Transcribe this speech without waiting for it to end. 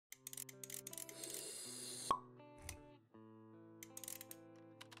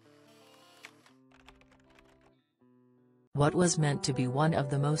what was meant to be one of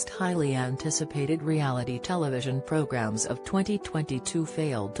the most highly anticipated reality television programs of 2022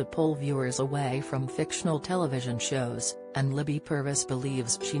 failed to pull viewers away from fictional television shows, and Libby Purves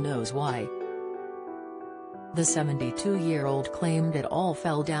believes she knows why. The 72-year-old claimed it all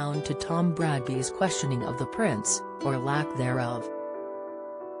fell down to Tom Bradby's questioning of the prince, or lack thereof.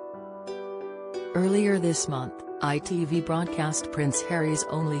 Earlier this month, ITV broadcast Prince Harry's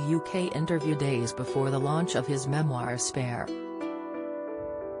only UK interview days before the launch of his memoir Spare.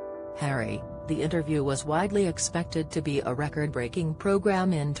 Harry, the interview was widely expected to be a record-breaking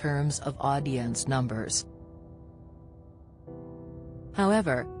programme in terms of audience numbers.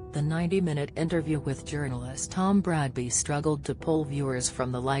 However, the 90-minute interview with journalist Tom Bradby struggled to pull viewers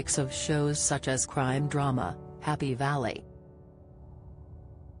from the likes of shows such as crime drama, Happy Valley.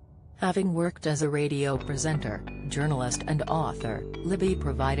 Having worked as a radio presenter, journalist and author, Libby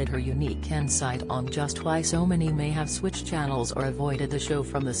provided her unique insight on just why so many may have switched channels or avoided the show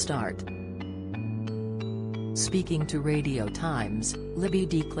from the start. Speaking to Radio Times, Libby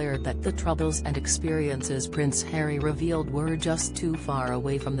declared that the troubles and experiences Prince Harry revealed were just too far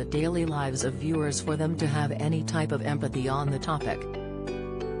away from the daily lives of viewers for them to have any type of empathy on the topic.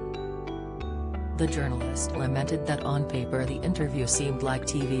 The journalist lamented that on paper the interview seemed like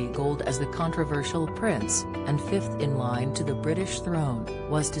TV gold as the controversial prince, and fifth in line to the British throne,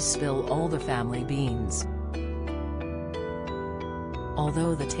 was to spill all the family beans.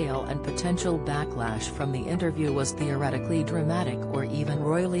 Although the tale and potential backlash from the interview was theoretically dramatic or even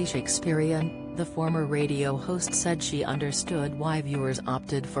royally Shakespearean, the former radio host said she understood why viewers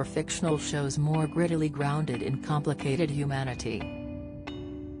opted for fictional shows more grittily grounded in complicated humanity.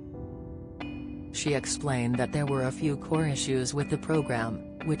 She explained that there were a few core issues with the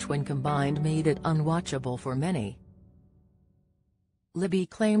program, which when combined made it unwatchable for many. Libby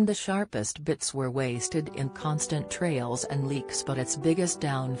claimed the sharpest bits were wasted in constant trails and leaks, but its biggest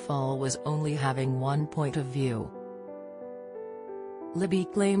downfall was only having one point of view. Libby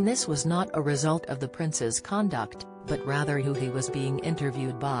claimed this was not a result of the prince's conduct, but rather who he was being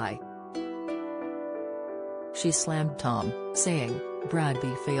interviewed by. She slammed Tom, saying,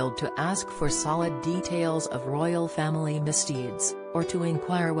 Bradby failed to ask for solid details of royal family misdeeds, or to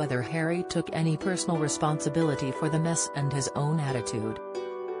inquire whether Harry took any personal responsibility for the mess and his own attitude.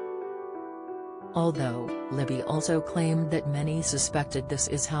 Although, Libby also claimed that many suspected this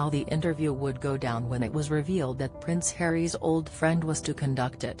is how the interview would go down when it was revealed that Prince Harry's old friend was to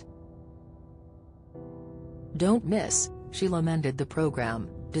conduct it. Don't miss, she lamented the program,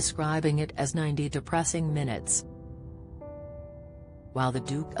 describing it as 90 depressing minutes. While the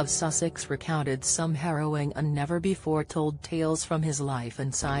Duke of Sussex recounted some harrowing and never-before-told tales from his life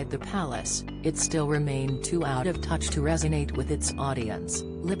inside the palace, it still remained too out of touch to resonate with its audience,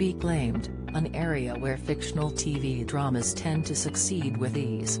 Libby claimed, an area where fictional TV dramas tend to succeed with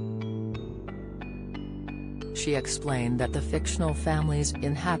ease. She explained that the fictional families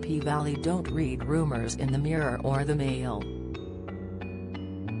in Happy Valley don't read rumors in the Mirror or the Mail.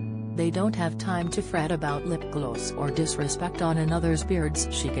 They don't have time to fret about lip gloss or disrespect on another's beards,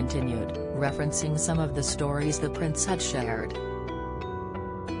 she continued, referencing some of the stories the prince had shared.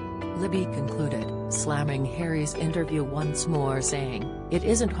 Libby concluded, slamming Harry's interview once more, saying, it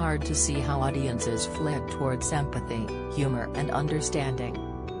isn't hard to see how audiences fled towards empathy, humor and understanding.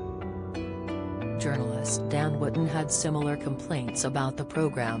 Journalist Dan Wootton had similar complaints about the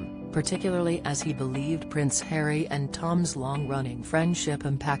program, particularly as he believed Prince Harry and Tom's long-running friendship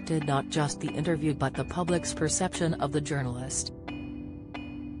impacted not just the interview but the public's perception of the journalist.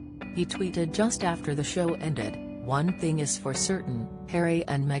 He tweeted just after the show ended, one thing is for certain, Harry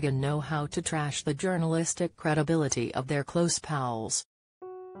and Meghan know how to trash the journalistic credibility of their close pals.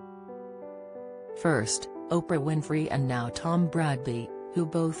 First, Oprah Winfrey and now Tom Bradby, who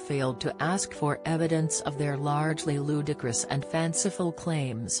both failed to ask for evidence of their largely ludicrous and fanciful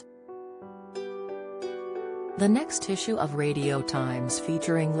claims. The next issue of Radio Times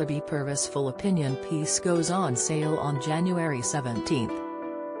featuring Libby Purves' full opinion piece goes on sale on January 17.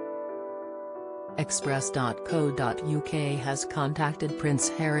 Express.co.uk has contacted Prince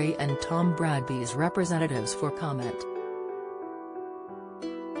Harry and Tom Bradby's representatives for comment.